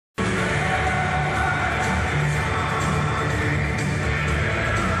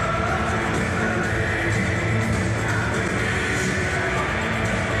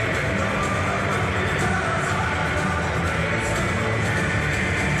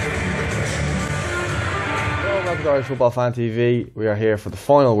welcome to Irish Football Fan TV. We are here for the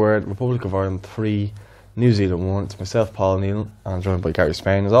final word, Republic of Ireland 3, New Zealand 1. It's myself, Paul Nealon, and I'm joined by Gary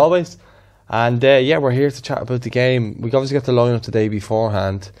Spain as always. And yeah, we're here to chat about the game. We obviously got the lineup today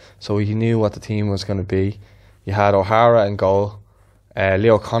beforehand, so we knew what the team was going to be. You had O'Hara in goal,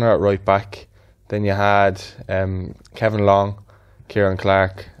 Leo Connor at right back, then you had Kevin Long, Kieran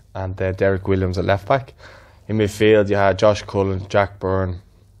Clark, and Derek Williams at left back. In midfield, you had Josh Cullen, Jack Byrne,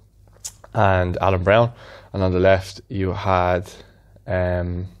 and Alan Brown. And on the left, you had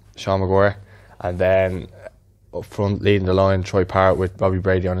Sean Maguire, and then up front, leading the line, Troy Parrott with Robbie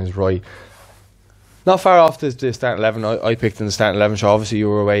Brady on his right. Not far off the starting 11. I picked in the starting 11, so obviously you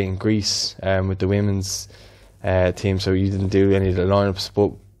were away in Greece with the women's team, so you didn't do any of the lineups.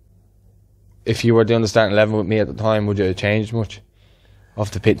 But if you were doing the starting 11 with me at the time, would you have changed much of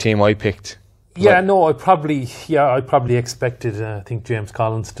the team I picked? Yeah, no, I probably expected, I think, James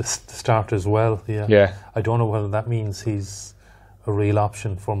Collins to start as well. Yeah. I don't know whether that means he's a real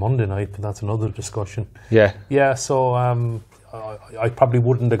option for Monday night, but that's another discussion. Yeah, so I probably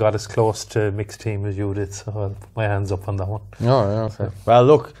wouldn't have got as close to mixed team as you did, so I'll put my hands up on that one. Oh, okay. Well,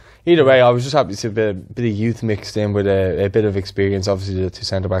 look, either way, I was just happy to see a bit of youth mixed in with a bit of experience. Obviously, the two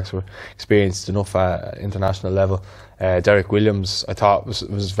centre-backs were experienced enough at international level. Derek Williams, I thought,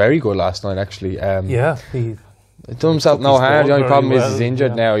 was very good last night, actually. Yeah, he done himself no harm. The only problem is he's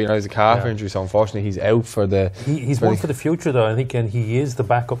injured now. You know, he's a calf injury, so unfortunately he's out for the... He's one for the future, though, I think, and he is the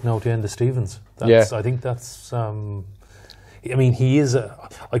backup now to Enda Stevens. I think that's... I mean, he is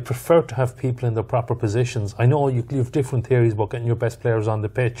I prefer to have people in their proper positions. I know you have different theories about getting your best players on the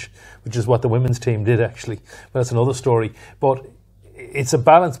pitch, which is what the women's team did, actually. But that's another story. But it's a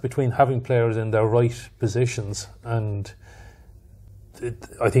balance between having players in their right positions, and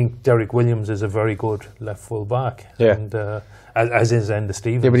I think Derek Williams is a very good left full back. Yeah. And as is Enda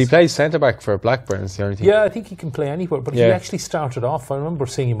Stevens. Yeah, but he plays centre back for Blackburn, is the only thing. Yeah, I think he can play anywhere, but he actually started off. I remember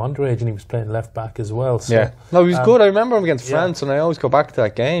seeing him underage and he was playing left back as well. So, yeah, no, he was good. I remember him against France, and I always go back to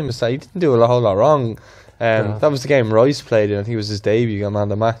that game. It's like he didn't do a whole lot wrong. That was the game Rice played in. I think it was his debut, got man of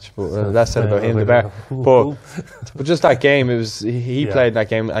the match, but that's said about him the bear. But just that game, it was he played in that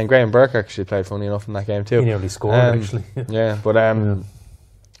game, and Graham Burke actually played, funny enough, in that game too. He nearly scored, actually. Yeah, but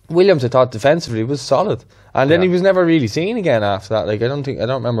Williams, I thought defensively was solid, and then he was never really seen again after that. Like I don't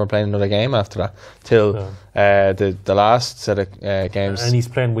remember playing another game after that till the last set of games. And he's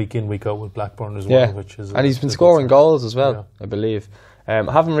playing week in, week out with Blackburn as well, which is. And he's been scoring goals as well, I believe. I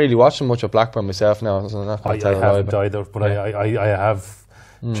haven't really watched him much of Blackburn myself now, so I'm not going to tell you. I haven't either, but I have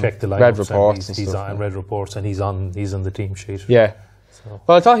checked the lineups. Read reports and he's stuff. on read reports, and he's on the team sheet. Yeah. So.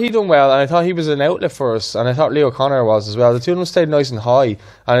 Well, I thought he done well, and I thought he was an outlet for us, and I thought Leo Connor was as well. The two of them stayed nice and high,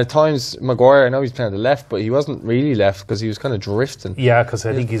 and at times Maguire, I know he's playing at the left, but he wasn't really left because he was kind of drifting. Yeah, because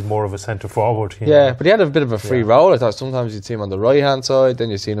I think he's more of a centre forward. Yeah, but he had a bit of a free role. I thought sometimes you'd see him on the right hand side, then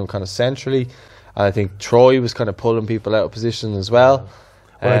you'd see him kind of centrally, and I think Troy was kind of pulling people out of position as well.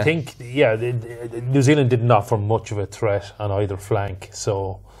 Well, I think New Zealand didn't offer much of a threat on either flank,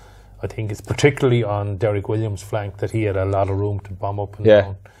 so I think it's particularly on Derek Williams' flank that he had a lot of room to bomb up and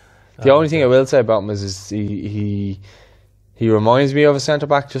down. The only thing I will say about him is he reminds me of a centre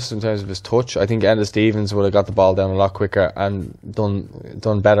back just in terms of his touch. I think Enda Stevens would have got the ball down a lot quicker and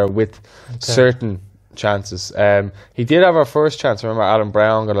done better with certain chances. He did have our first chance. I remember Alan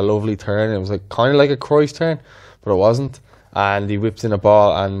Brown got a lovely turn. It was like kind of like a Cruyff turn, but it wasn't. And he whipped in a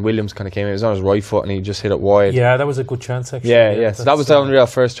ball, and Williams kind of came in. It was on his right foot, and he just hit it wide. Yeah, that was a good chance, actually. Yeah. So that was the only real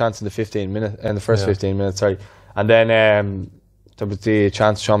first chance in the 15 minutes. In the first 15 minutes, sorry. And then there was the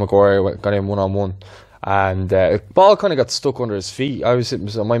chance Sean Maguire got in 1-on-1, and the ball kind of got stuck under his feet. I was sitting,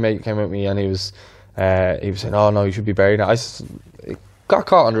 so my mate came with me, and he was saying, "Oh no, you should be buried now." It got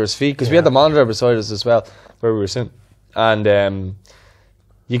caught under his feet because we had the monitor beside us as well, where we were sitting, and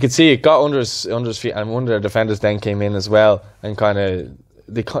you could see it got under his feet, and one of the defenders then came in as well, and it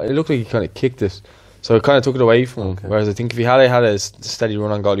looked like he kind of kicked it, so it kind of took it away from him. Whereas I think if he had a steady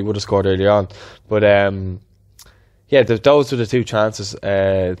run on goal, he would have scored early on. But those were the two chances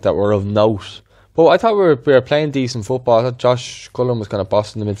that were of note. But I thought we were playing decent football. I thought Josh Cullen was kind of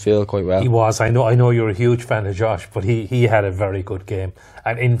bossing the midfield quite well. He was. I know you're a huge fan of Josh, but he had a very good game.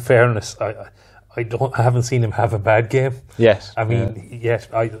 And in fairness, I haven't seen him have a bad game. Yes. I mean,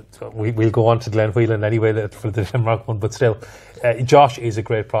 we'll go on to Glenn Whelan anyway for the Denmark one, but still, Josh is a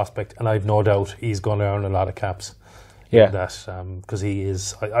great prospect, and I've no doubt he's going to earn a lot of caps. Yeah. Because he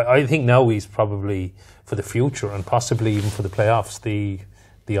is. I think now he's probably, for the future and possibly even for the playoffs, the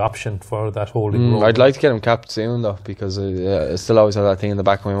option for that holding role. I'd like to get him capped soon though, because I still always have that thing in the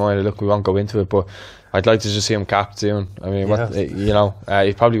back of my mind. Look, we won't go into it, but I'd like to just see him capped soon. I mean,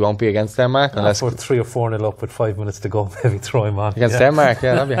 he probably won't be against Denmark unless for 3 or 4-0 up with 5 minutes to go. Maybe throw him on against Denmark.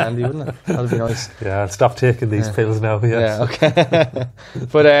 Yeah, that'd be handy, wouldn't it? That'd be nice. Yeah, I'll stop taking these pills now. Yeah, okay.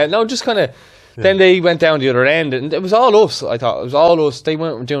 But no, just kind of. Then they went down the other end, and it was all us. I thought it was all us. They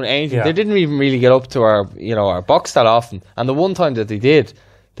weren't doing anything. Yeah. They didn't even really get up to our box that often. And the one time that they did,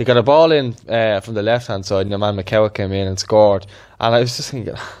 they got a ball in from the left hand side, and the man McKellar came in and scored. And I was just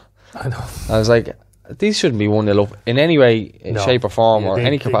thinking, I know. I was like, these shouldn't be 1-0 up in any way, shape or form, or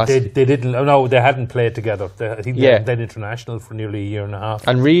any capacity. They didn't. No, they hadn't played together. I think they hadn't been international for nearly a year and a half.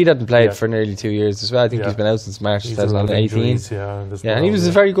 And Reid hadn't played for nearly 2 years as well. I think he's been out since March 2018. And he was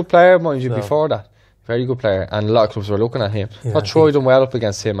a very good player, mind you, before that. Very good player, and a lot of clubs were looking at him. Thought Troy done well up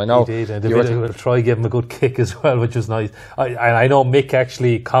against him. I know he did, and Troy gave him a good kick as well, which was nice. I know Mick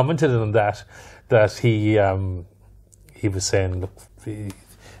actually commented on that he was saying, look,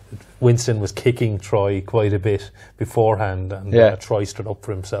 Winston was kicking Troy quite a bit beforehand, and Troy stood up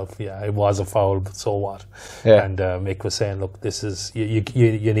for himself. Yeah, it was a foul, but so what? Yeah. And Mick was saying, look, this is you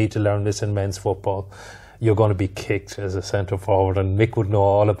need to learn this in men's football. You're going to be kicked as a centre forward, and Mick would know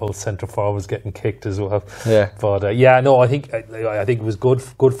all about centre forwards getting kicked as well. Yeah, but I think it was good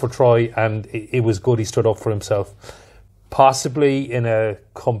for Troy, and it was good he stood up for himself. Possibly in a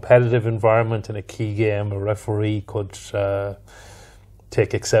competitive environment in a key game, a referee could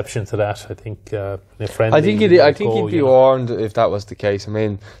take exception to that. I think I think he'd be warned if that was the case. I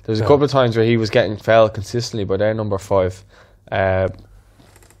mean, there was a couple of times where he was getting fouled consistently by their number 5,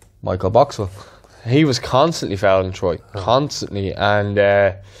 Michael Boxall. He was constantly fouling Troy, constantly, and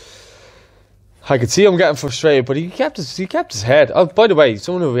I could see him getting frustrated. But he kept his head. Oh, by the way,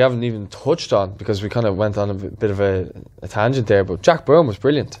 someone who we haven't even touched on because we kind of went on a bit of a tangent there. But Jack Byrne was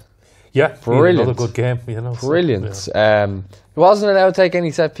brilliant. Yeah, brilliant. Another good game, Brilliant. So, yeah. He wasn't allowed to take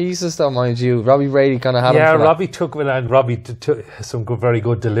any set pieces, though, mind you. Robbie Brady kind of had him. Yeah, Robbie took it, and Robbie took some very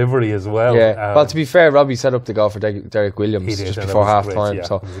good delivery as well. Yeah, well, to be fair, Robbie set up the goal for Derek Williams just before half time. Yeah,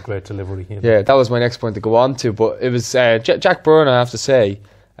 so it was a great delivery. Yeah, that was my next point to go on to. But it was Jack Byrne, I have to say.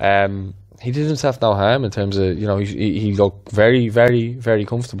 He did himself no harm in terms of, he looked very, very, very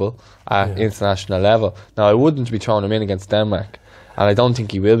comfortable at international level. Now, I wouldn't be throwing him in against Denmark, and I don't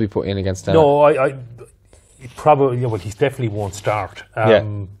think he will be put in against Denmark. No, I probably, he definitely won't start.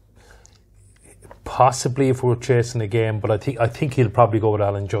 Possibly if we're chasing a game, but I think he'll probably go with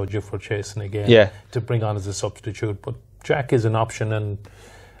Alan Judge if we're chasing a game to bring on as a substitute. But Jack is an option, and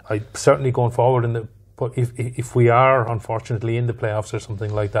I certainly going forward but if we are unfortunately in the playoffs or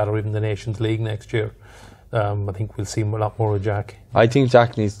something like that, or even the Nations League next year, I think we'll see a lot more of Jack. I think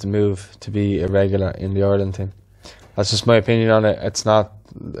Jack needs to move to be a regular in the Ireland team. That's just my opinion on it. It's not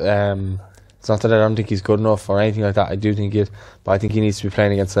that I don't think he's good enough or anything like that. I do think but I think he needs to be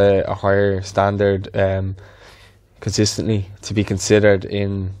playing against a higher standard consistently to be considered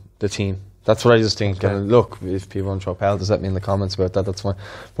in the team. That's what I just think. Okay. And look, if people want to throw pelters at me in the comments about that, that's fine.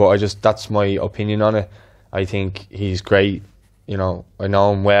 But that's my opinion on it. I think he's great. I know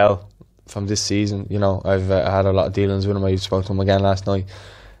him well from this season. I've had a lot of dealings with him. I spoke to him again last night.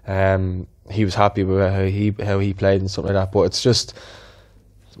 He was happy with how he played and stuff like that. But it's just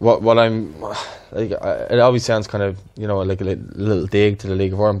what I'm like. It always sounds kind of like a little dig to the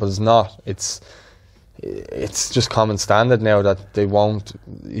League of Ireland, but it's not. It's just common standard now that they won't.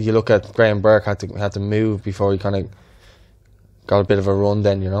 You look at Graham Burke had to move before he kind of got a bit of a run.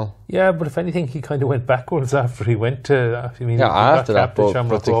 Then Yeah, but if anything, he kind of went backwards after he went to. After that,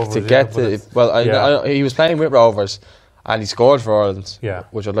 but to get to he was playing with Rovers, and he scored for Ireland. Yeah,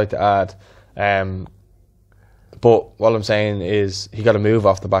 which I'd like to add. But what I'm saying is he got a move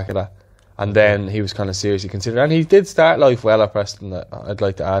off the back of that, and then he was kind of seriously considered, and he did start life well at Preston. I'd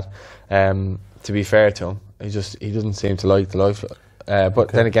like to add. To be fair to him, he doesn't seem to like the life. But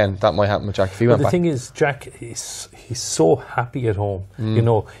then again, that might happen with Jack if he went back. The thing is, Jack, he's so happy at home.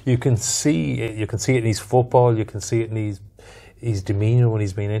 You can see it in his football. You can see it in his demeanour when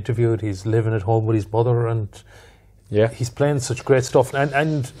he's being interviewed. He's living at home with his mother, and he's playing such great stuff.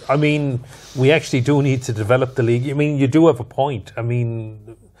 And I mean, we actually do need to develop the league. I mean, you do have a point. I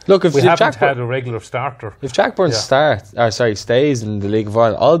mean, look, if we haven't had a regular starter, if Jack Byrne stays in the League of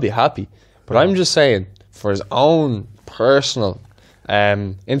Ireland, I'll be happy. But I'm just saying, for his own personal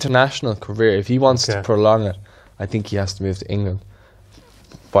international career, if he wants to prolong it, I think he has to move to England.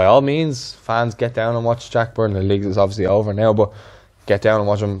 By all means, fans, get down and watch Jack Byrne. The league is obviously over now, but get down and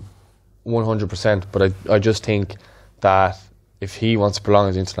watch him 100%. But I just think that if he wants to prolong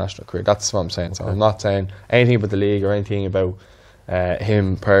his international career, that's what I'm saying. So I'm not saying anything about the league or anything about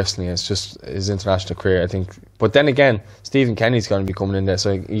him personally. It's just his international career, I think. But then again, Stephen Kenny's going to be coming in there,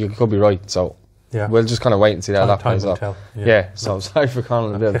 so you could be right. So Yeah. We'll just kind of wait and see how that plays will out. tell. So sorry for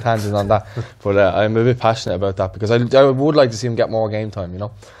calling a bit of tangent on that, but I'm a bit passionate about that because I would like to see him get more game time, you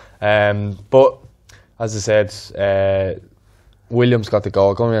know. But as I said, Williams got the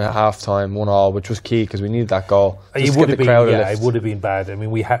goal going in at half time, 1-1, which was key because we needed that goal. It would have been, it would have been bad. I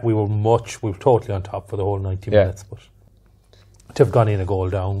mean, we were totally on top for the whole 90 minutes, but to have gone in a goal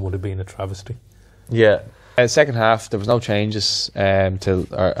down would have been a travesty. Yeah. Second half, there was no changes till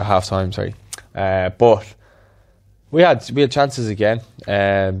half time. Sorry, but we had chances again.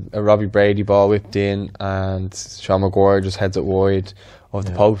 A Robbie Brady ball whipped in, and Sean Maguire just heads it wide of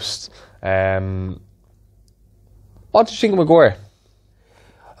the post. What did you think of Maguire?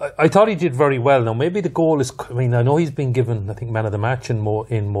 I thought he did very well. Now, maybe the goal is... I mean, I know he's been given, I think, man of the match in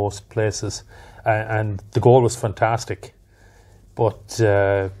most places, and the goal was fantastic. But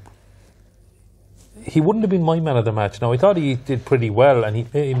he wouldn't have been my man of the match. Now, I thought he did pretty well, and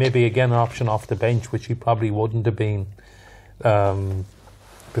he may be, again, an option off the bench, which he probably wouldn't have been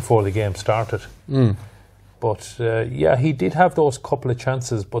before the game started. But, he did have those couple of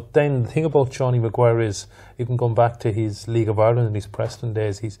chances. But then the thing about Johnny Maguire is, you can go back to his League of Ireland and his Preston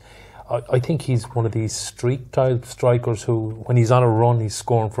days. I think he's one of these streak-type strikers who, when he's on a run, he's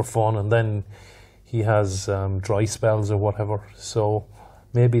scoring for fun, and then he has dry spells or whatever. So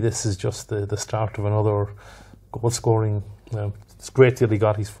maybe this is just the start of another goal-scoring. It's great that he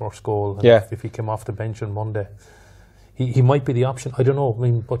got his first goal. And if he came off the bench on Monday, he might be the option. I don't know. I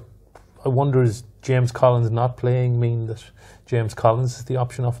mean, but I wonder, is James Collins not playing mean that James Collins is the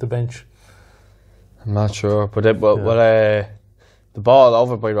option off the bench? I'm not sure, but the ball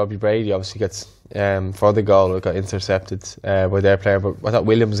over by Robbie Brady obviously gets for the goal. It got intercepted by their player, but I thought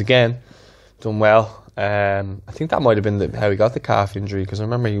Williams again done well. I think that might have been how he got the calf injury, because I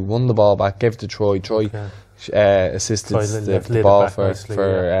remember he won the ball back, gave it to Troy. Troy assisted the ball for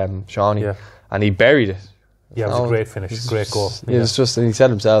Shawnee, and he buried it. Yeah, it was a great finish, great goal. It was just, and he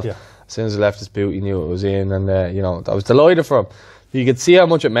said himself, as soon as he left his boot, he knew it was in, and I was delighted for him. You could see how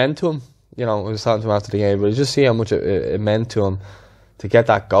much it meant to him. I was talking to him after the game, but you just see how much it meant to him to get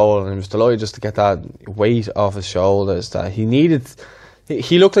that goal, and he was delighted just to get that weight off his shoulders that he needed.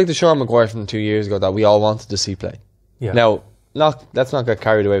 He looked like the Sean Maguire from 2 years ago that we all wanted to see play. Yeah. Now, let's not get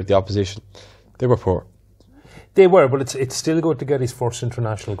carried away with the opposition. They were poor. They were, but it's still good to get his first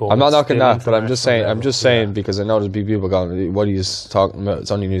international goal. I'm not knocking that, but I'm just saying because I know there's big people going, what he's talking about,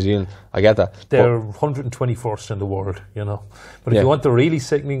 it's only New Zealand. I get that. They're 121st in the world, But if you want the really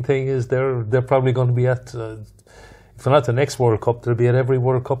sickening thing is they're probably going to be at, if they're not the next World Cup, they'll be at every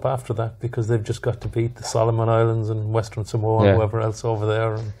World Cup after that, because they've just got to beat the Solomon Islands and Western Samoa and whoever else over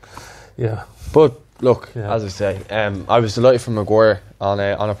there. And, But look, as I say, I was delighted for Maguire on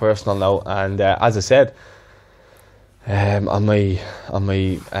a personal note, and as I said, on my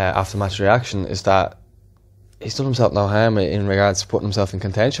after match reaction is that he's done himself no harm in regards to putting himself in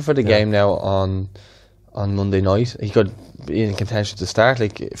contention for the game now on Monday night. He could be in contention to start.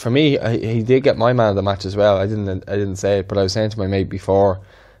 Like, for me, he did get my man of the match as well. I didn't say it, but I was saying to my mate before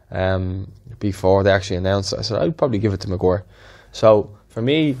they actually announced it, I said I'd probably give it to Maguire. So for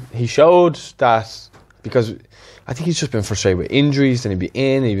me, he showed that, because I think he's just been frustrated with injuries, and he'd be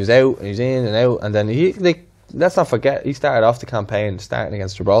in, he was out, and he was in and out, and then let's not forget, he started off the campaign starting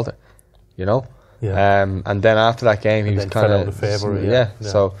against Gibraltar, and then after that game he was kind of favour.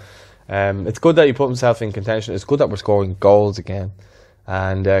 So it's good that he put himself in contention. It's good that we're scoring goals again,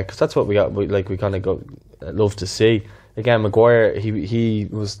 and because that's what we kind of love to see. Again, Maguire, he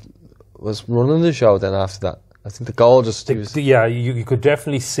was running the show. Then after that, I think the goal just... you could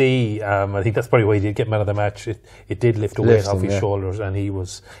definitely see, I think that's probably why he did get man of the match. It did lift a weight off his shoulders, and he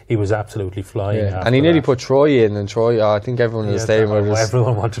was absolutely flying. Yeah. And he nearly put Troy in, and Troy, I think everyone in the stadium...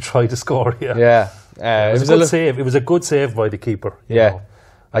 everyone wanted to try to score, it was a good save. It was a good save by the keeper. You know.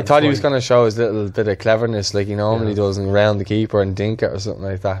 I thought he was going to show his little bit of cleverness like he normally does, and round the keeper and dink it or something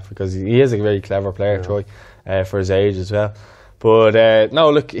like that, because he is a very clever player, Troy, for his age as well. But no,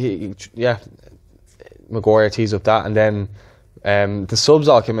 look, Maguire tees up that, and then the subs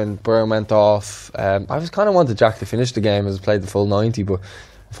all came in. Byrne went off. I was kind of wanted Jack to finish the game as he played the full 90, but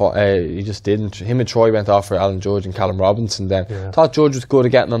he just didn't. Him and Troy went off for Alan Judge and Callum Robinson then. Thought Judge was good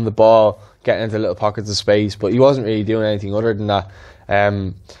at getting on the ball, getting into little pockets of space, but he wasn't really doing anything other than that.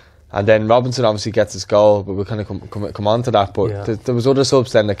 And then Robinson obviously gets his goal, but we'll kind of come on to that. But there was other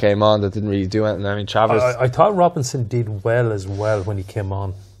subs then that came on that didn't really do anything. I mean, Travers... I thought Robinson did well as well when he came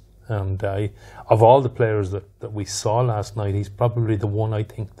on. And of all the players that we saw last night, he's probably the one I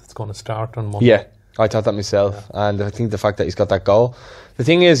think that's going to start on Monday. Yeah, I thought that myself. And I think the fact that he's got that goal. The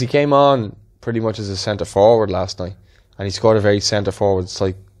thing is, he came on pretty much as a centre forward last night, and he scored a very centre forward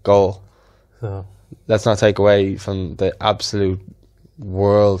like goal. So let's not take away from the absolute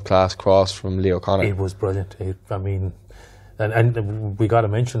world-class cross from Lee O'Connor. it was brilliant. I mean, and we got to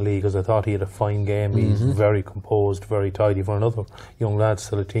mention Lee because I thought he had a fine game. He's very composed, very tidy for another young lad,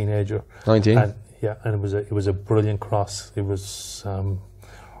 still a teenager. 19. And it was a brilliant cross. It was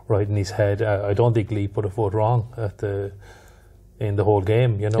right in his head. I don't think Lee put a foot wrong in the whole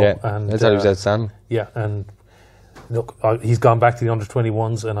game, you know. Yeah, and I thought he was outstanding. Yeah, and look, he's gone back to the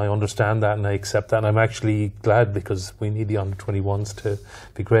under-21s, and I understand that and I accept that. And I'm actually glad because we need the under-21s to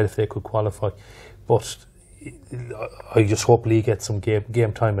be great if they could qualify. But I just hope Lee gets some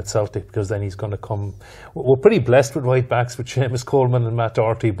game time at Celtic, because then he's going to come. We're pretty blessed with right backs with Seamus Coleman and Matt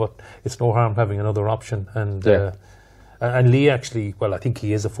Doherty, but it's no harm having another option. And Lee actually, well, I think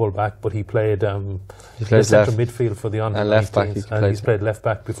he is a full back, but he played central midfield for the under-19s, and he's played left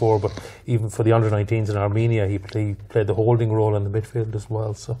back before. But even for the under-19s in Armenia, he played the holding role in the midfield as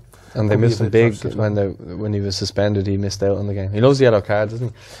well. So, and they missed him big when he was suspended. He missed out on the game. He loves the yellow card, doesn't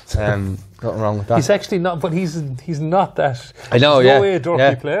he? Nothing wrong with that. He's actually not, but he's not that. I know, he's no way a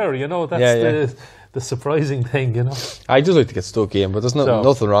dirty player, you know. That's the surprising thing, you know. I just like to get stuck in, but there's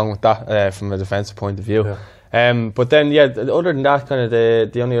nothing wrong with that from a defensive point of view. Yeah. But then, other than that, kind of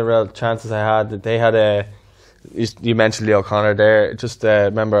the only real chances I had, they had you mentioned Lee O'Connor there. Just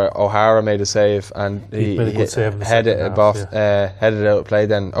remember O'Hara made a save, and he made a good save in the headed second it half, headed out of play.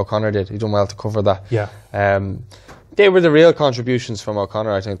 Then O'Connor did. He done well to cover that. Yeah. They were the real contributions from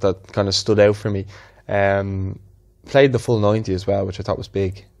O'Connor. I think that kind of stood out for me. Played the full 90 as well, which I thought was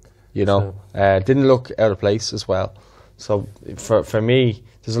big. You know, didn't look out of place as well. So for me,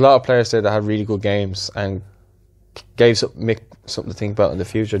 there's a lot of players there that had really good games and gave Mick something to think about in the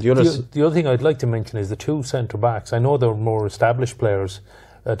future. The other thing I'd like to mention is the two centre backs. I know they're more established players.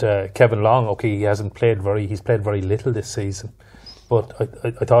 Kevin Long, okay, he's played very little this season, but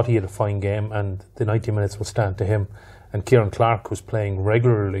I thought he had a fine game, and the 90 minutes will stand to him. And Kieran Clark was playing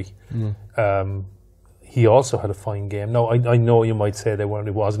regularly. He also had a fine game. Now I know you might say it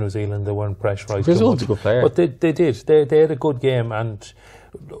was New Zealand, they weren't pressurised. He was a good player, but they did. They had a good game, and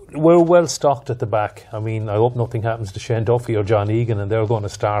we're well stocked at the back. I mean, I hope nothing happens to Shane Duffy or John Egan and they're going to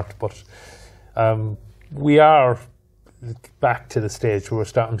start, but we are back to the stage where we're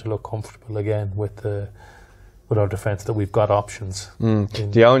starting to look comfortable again with our defence, that we've got options.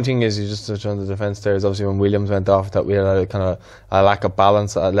 The only thing is, you just touched on the defence there, is obviously when Williams went off, that we had a kind of a lack of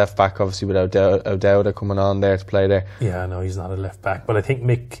balance at left back, obviously without O'Dowda coming on there to play there. Yeah, no, he's not a left back, but I think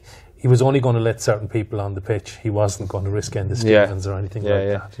Mick, he was only going to let certain people on the pitch. He wasn't going to risk Enda Stevens or anything like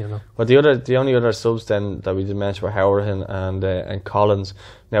that, you know. But the only other subs then that we did mention were Howerton and Collins.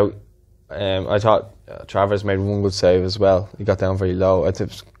 Now, I thought Travers made one good save as well. He got down very low. I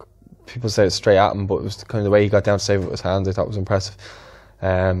think people say it's straight at him, but it was kind of the way he got down to save it with his hands, I thought was impressive.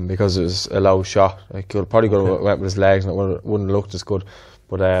 Because it was a low shot. He probably could have went with his legs and it wouldn't have looked as good.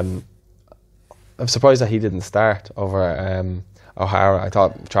 But I'm surprised that he didn't start over O'Hara. I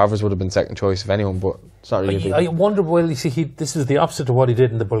thought Travers would have been second choice if anyone, but it's not really. I wonder, well, you see, this is the opposite of what he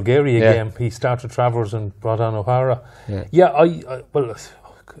did in the Bulgaria game. He started Travers and brought on O'Hara. Well,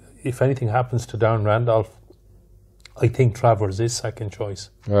 if anything happens to Darren Randolph, I think Travers is second choice.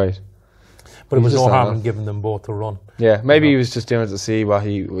 Right. But it was no harm in giving them both a run. Yeah, maybe he was just doing it to see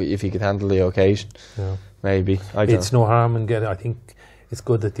if he could handle the occasion. Yeah. Maybe. It's no harm in I think it's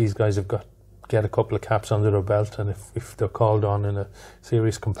good that these guys have get a couple of caps under their belt, and if they're called on in a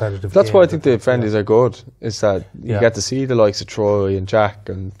serious competitive That's game, why I think the friendlies are good, is that you get to see the likes of Troy and Jack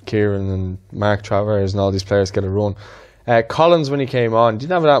and Kieran and Mark Travers and all these players get a run. Collins, when he came on,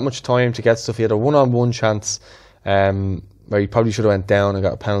 didn't have that much time to get stuff. He had a one-on-one chance where he probably should have went down and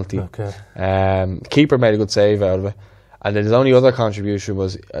got a penalty. Keeper made a good save out of it, and then his only other contribution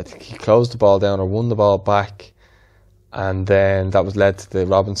was, I think he closed the ball down or won the ball back, and then that was led to the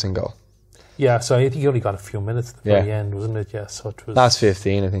Robinson goal. Yeah, so I think he only got a few minutes at the very end, wasn't it? Yeah, so it was last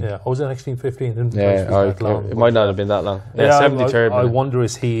 15, I think. Yeah, was it actually 15? It might not have been that long. Yeah, 73rd. I wonder,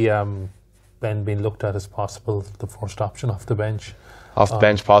 is he Ben being looked at as possible the first option off the bench? Off the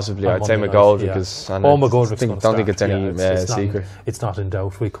bench, possibly. I'd say McGoldrick is. I don't think it's any secret. It's not in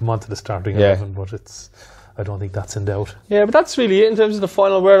doubt. We come on to the starting 11, but I don't think that's in doubt. Yeah, but that's really it in terms of the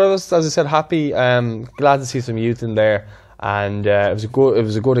final word. I was, as I said, happy. Glad to see some youth in there, and it was a good. I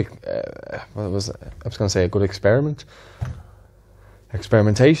was going to say a good experiment.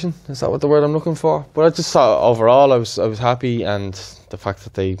 Experimentation, is that what the word I'm looking for? But I just saw overall I was happy, and the fact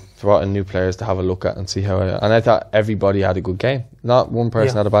that they brought in new players to have a look at and see how and I thought everybody had a good game. Not one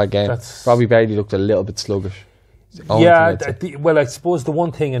person had a bad game. Robbie Bailey looked a little bit sluggish. Well, I suppose the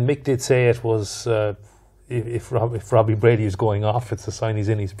one thing, and Mick did say it, was if Robbie Brady is going off, it's a sign he's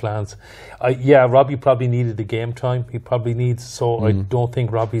in his plans. Yeah, Robbie probably needed the game time. He probably needs, so I don't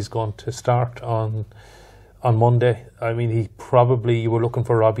think Robbie's going to start on Monday. I mean, you were looking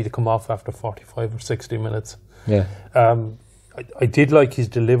for Robbie to come off after 45 or 60 minutes. Yeah. I did like his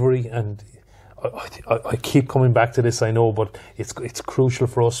delivery, and I keep coming back to this, I know, but it's crucial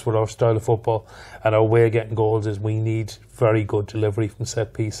for us with our style of football and our way of getting goals is we need very good delivery from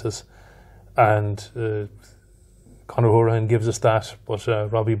set pieces. And Conor Hourihane gives us that, but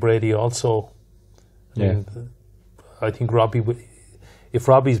Robbie Brady also. I think if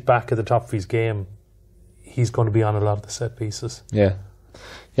Robbie's back at the top of his game, he's going to be on a lot of the set pieces.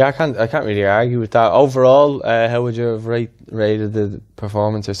 Yeah, I can't really argue with that. Overall, how would you have rated the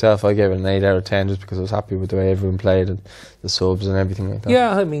performance yourself? I gave it an 8 out of 10 just because I was happy with the way everyone played and the subs and everything like that.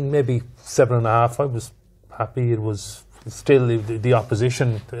 Yeah, I mean maybe 7.5. I was happy. It was still the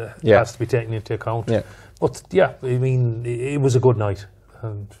opposition has to be taken into account. Yeah. But yeah, I mean it was a good night,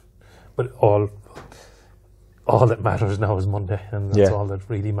 but all that matters now is Monday, and that's all that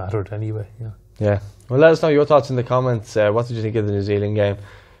really mattered anyway. Yeah. Well, let us know your thoughts in the comments. What did you think of the New Zealand game?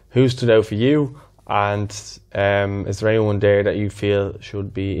 Who stood out for you? And is there anyone there that you feel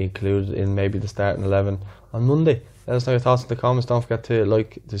should be included in maybe the starting 11 on Monday? Let us know your thoughts in the comments. Don't forget to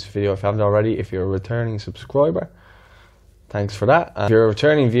like this video if you haven't already. If you're a returning subscriber, thanks for that. And if you're a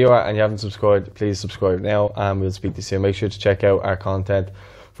returning viewer and you haven't subscribed, please subscribe now, and we'll speak to you soon. Make sure to check out our content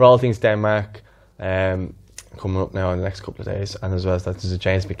for all things Denmark. Coming up now in the next couple of days, and as well as that there's a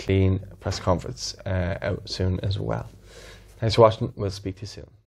James McLean press conference out soon as well. Thanks for watching. We'll speak to you soon.